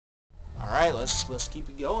Alright, let's keep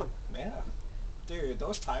it going. Yeah. Dude,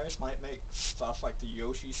 those tires might make stuff like the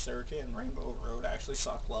Yoshi Circuit and Rainbow Road actually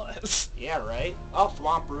suck less. Yeah, right? Oh,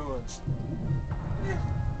 Thwomp Ruins.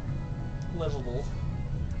 Livable.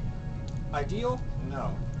 Ideal?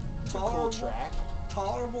 No. It's a cool track.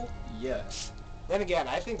 Tolerable? Yes. Then again,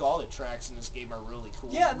 I think all the tracks in this game are really cool.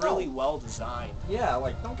 Yeah, really well designed. Yeah,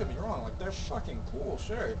 like, don't get me wrong, like, they're fucking cool,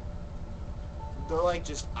 sure. They're like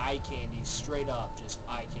just eye candy, straight up, just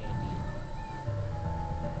eye candy.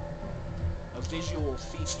 A visual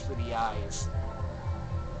feast for the eyes.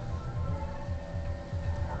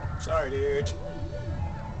 Sorry, dude.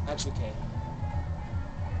 That's okay.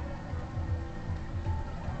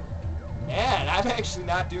 Man, I'm actually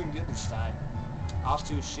not doing good this time. Off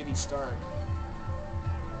to a shitty start.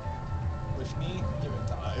 With me, give it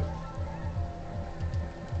time.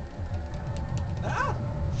 Ah!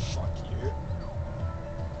 Fuck you.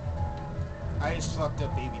 I just fucked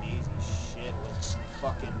up Baby Daisy shit with some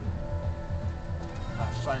fucking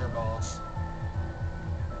fireballs.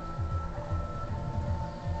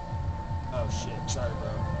 Oh shit, sorry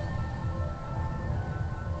bro.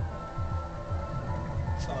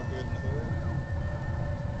 It's all good in the hood.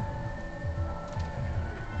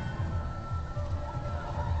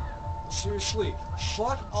 Seriously,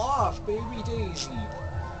 fuck off, Baby Daisy.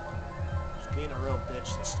 She's being a real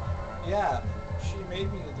bitch this time around. Yeah, she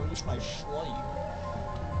made me lose my flight.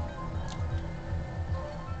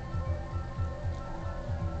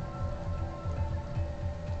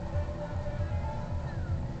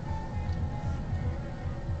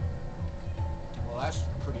 Well, that's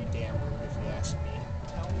pretty damn rude if you ask me.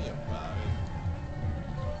 Tell me about it.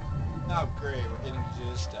 Oh great, we're getting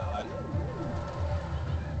jizzed on.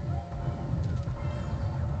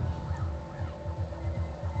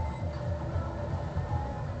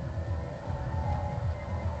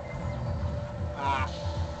 Ah,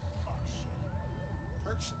 fuck shit.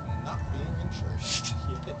 Perks of not being in first.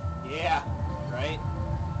 Yeah, right?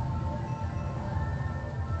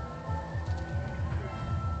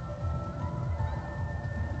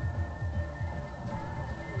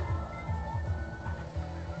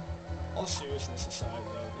 All seriousness aside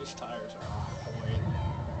though, these tires are horrid.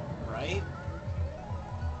 Right?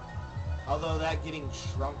 Although that getting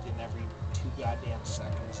shrunken every 2 goddamn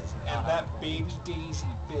seconds is not And on that point. Baby Daisy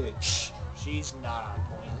bitch. She's not on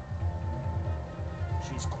point.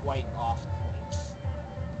 She's quite off point.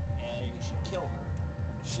 And we should kill her.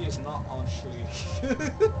 She is not on streak.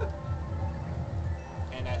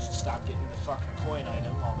 And I should stop getting the fucking coin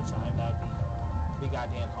item all the time. That would be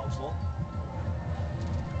goddamn helpful.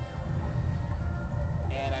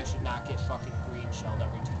 And I should not get fucking green shelled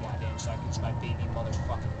every 2 goddamn seconds by baby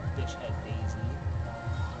motherfucking bitch head Daisy.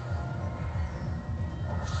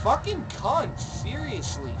 Fucking cunt,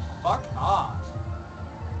 seriously, fuck off.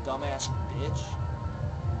 Dumbass bitch.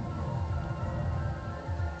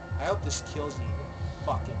 I hope this kills you, you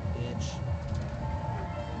fucking bitch.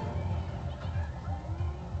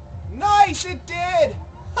 Nice, it did!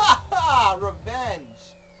 Ha ha!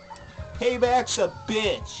 Revenge! Payback's a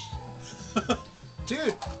bitch.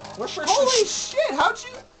 Dude, we're first. Holy shit! How'd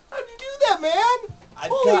you do that, man?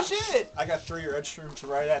 Holy shit! I got 3 red shrooms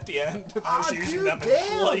right at the end. I Ah, was using dude, them in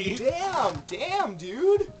damn, flight. damn,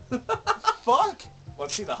 dude. Fuck.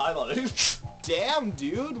 Let's see the highlights. Damn,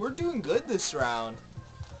 dude, we're doing good this round.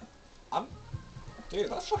 Dude,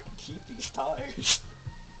 let's fucking keep these tires.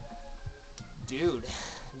 Dude,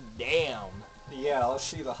 damn. Yeah, let's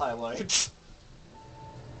see the highlights.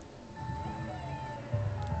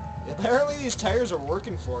 Apparently these tires are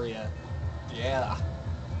working for you. Yeah.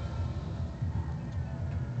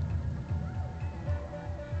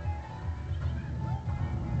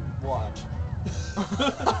 What?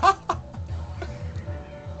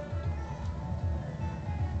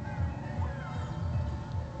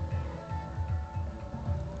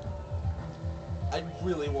 I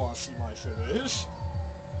really want to see my finish.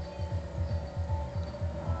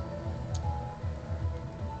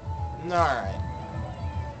 Alright.